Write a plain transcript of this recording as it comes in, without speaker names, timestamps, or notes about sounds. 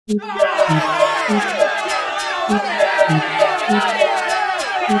The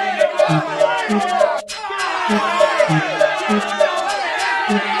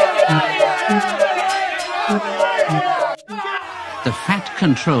Fat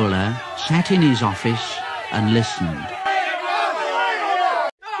Controller sat in his office and listened.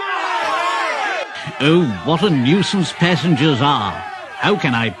 Oh, what a nuisance passengers are. How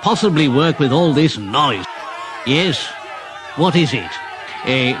can I possibly work with all this noise? Yes, what is it?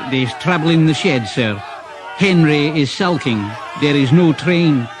 There's trouble in the shed, sir. Henry is sulking. There is no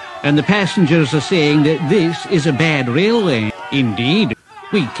train. And the passengers are saying that this is a bad railway. Indeed,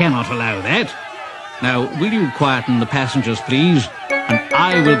 we cannot allow that. Now, will you quieten the passengers, please? And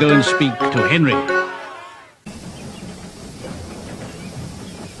I will go and speak to Henry.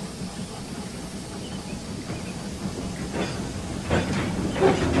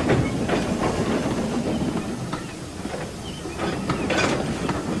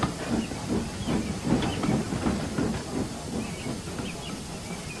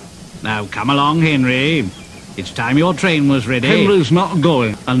 Now, come along, Henry. It's time your train was ready. Henry's not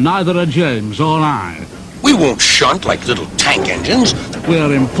going, and neither are James or I. We won't shunt like little tank engines.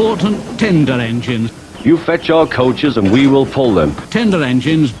 We're important tender engines. You fetch our coaches and we will pull them. Tender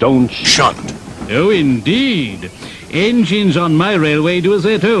engines Don't Shunt. Oh, indeed. Engines on my railway do as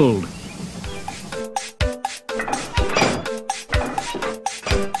they're told.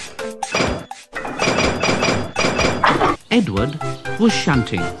 Edward was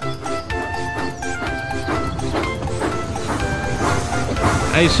shunting.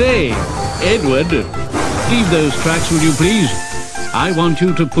 I say, Edward, leave those tracks, will you please? I want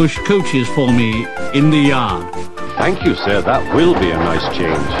you to push coaches for me in the yard. Thank you, sir. That will be a nice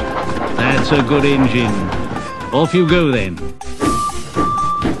change. That's a good engine. Off you go then.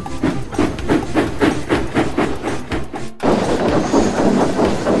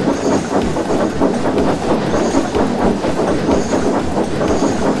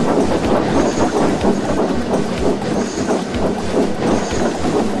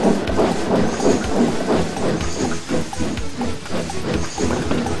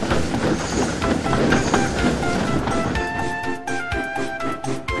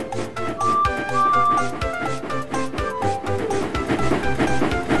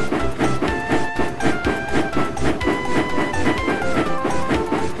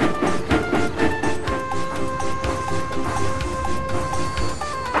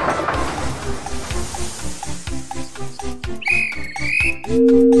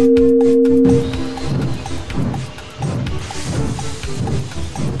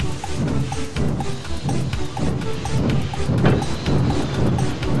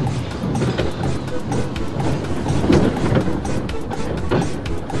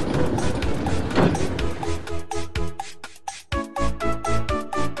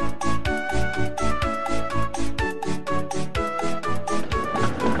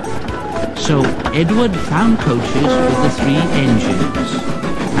 So Edward found coaches with the 3 engines,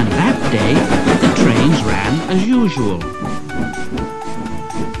 and that day the trains ran as usual.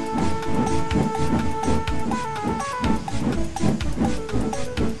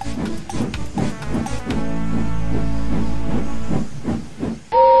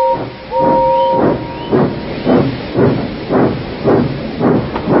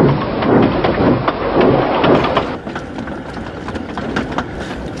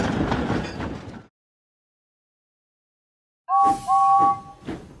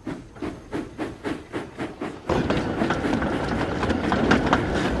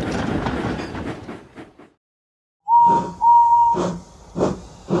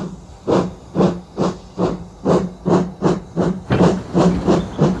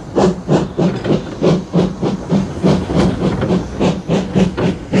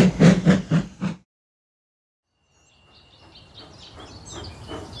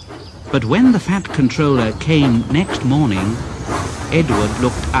 But when the Fat Controller came next morning, Edward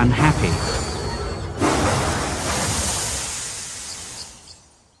looked unhappy.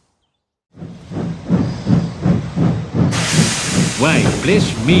 Why,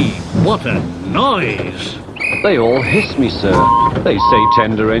 bless me, what a noise! They all hiss me, sir. They say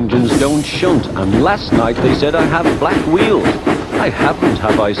tender engines don't shunt, and last night they said I have black wheels. I haven't,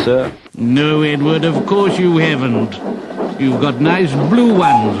 have I, sir? No, Edward, of course you haven't. You've got nice blue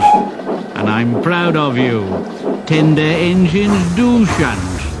ones, and I'm proud of you. Tender engines do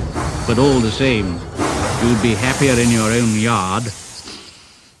shunt, but all the same, you'd be happier in your own yard.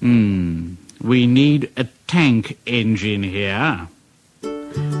 We need a tank engine here.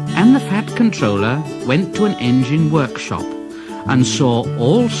 And the Fat Controller went to an engine workshop and saw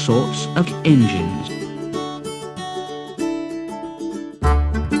all sorts of engines.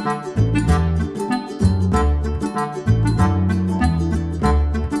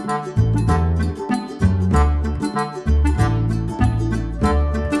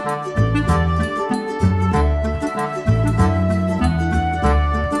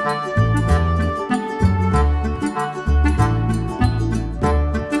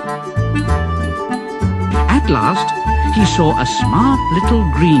 passed, he saw a smart little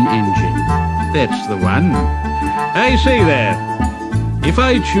green engine. That's the one. I say there, if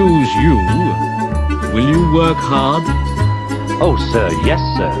I choose you, will you work hard? Oh, sir, yes,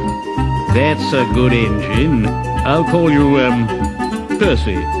 sir. That's a good engine. I'll call you,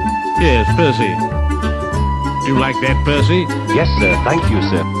 Percy. Yes, Percy. You like that, Percy? Yes, sir, thank you,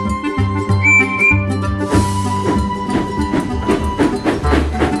 sir.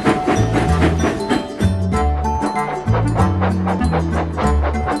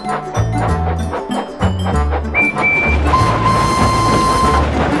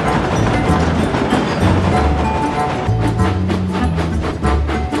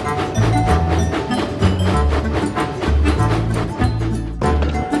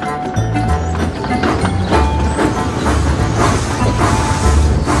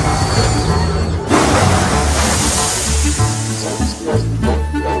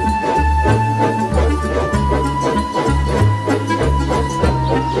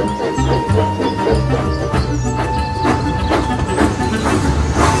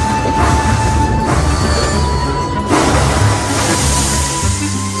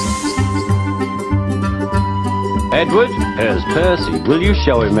 Edward, here's Percy. Will you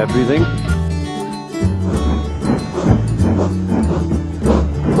show him everything?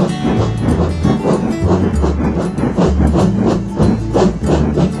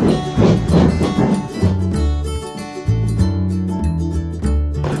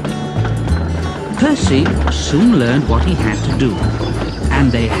 Percy soon learned what he had to do,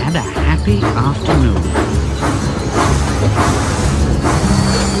 and they had a happy afternoon.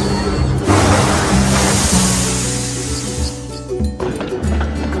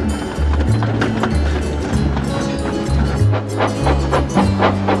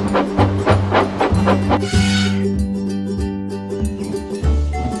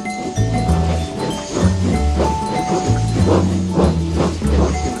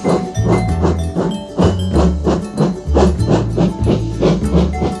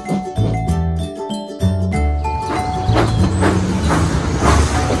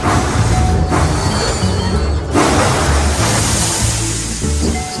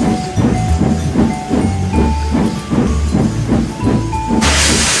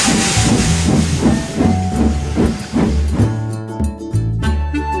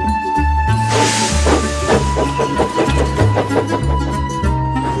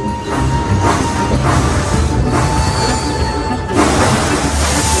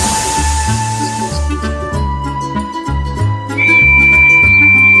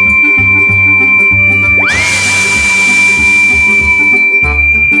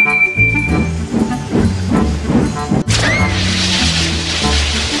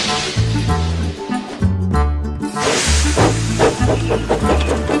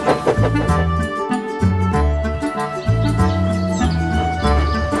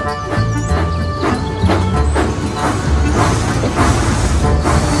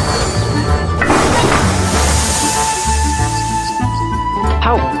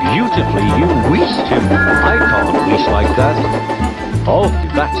 How beautifully you whisked him. I can't whisk like that. Oh,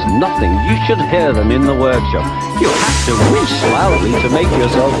 that's nothing. You should hear them in the workshop. You have to whisk loudly to make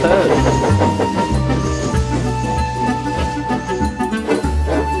yourself heard.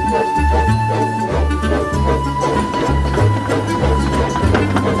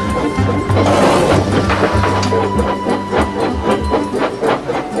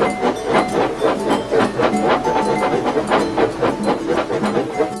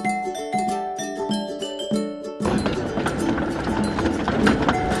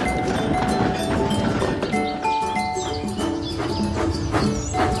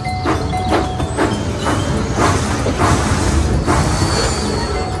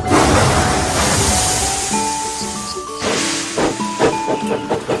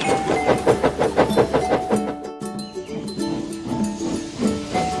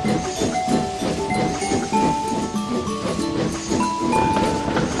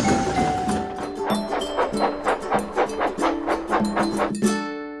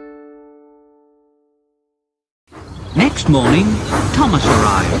 Next morning, Thomas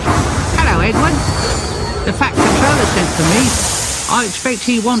arrived. Hello, Edward. The Fat Controller sent for me. I expect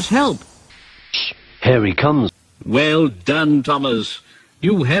he wants help. Shh, here he comes. Well done, Thomas.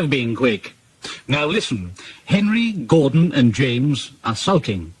 You have been quick. Now listen, Henry, Gordon and James are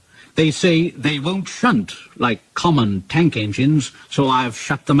sulking. They say they won't shunt like common tank engines, so I've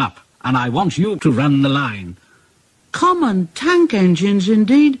shut them up, and I want you to run the line. Common tank engines,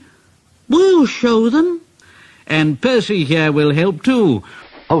 indeed? We'll show them. And Percy here will help too.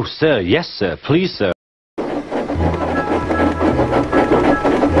 Oh, sir, yes, sir. Please, sir.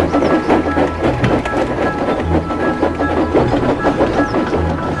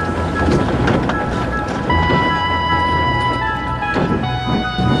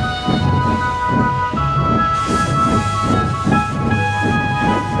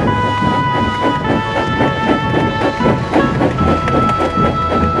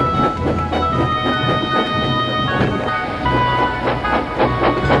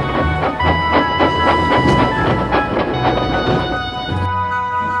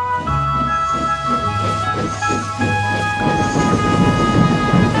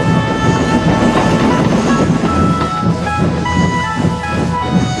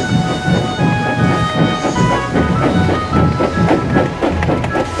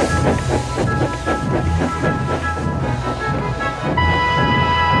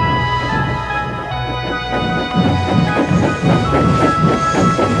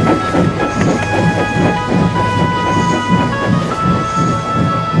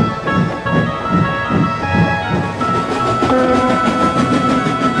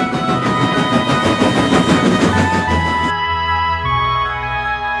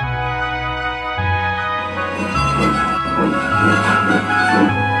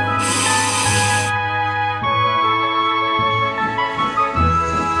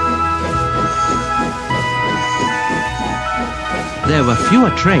 were fewer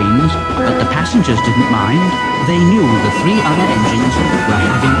trains, but the passengers didn't mind. They knew the 3 other engines were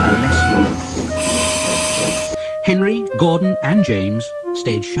having a lesson. Henry, Gordon and James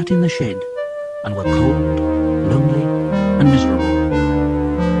stayed shut in the shed and were cold, lonely and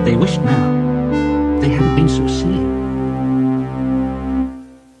miserable. They wished now they hadn't been so silly.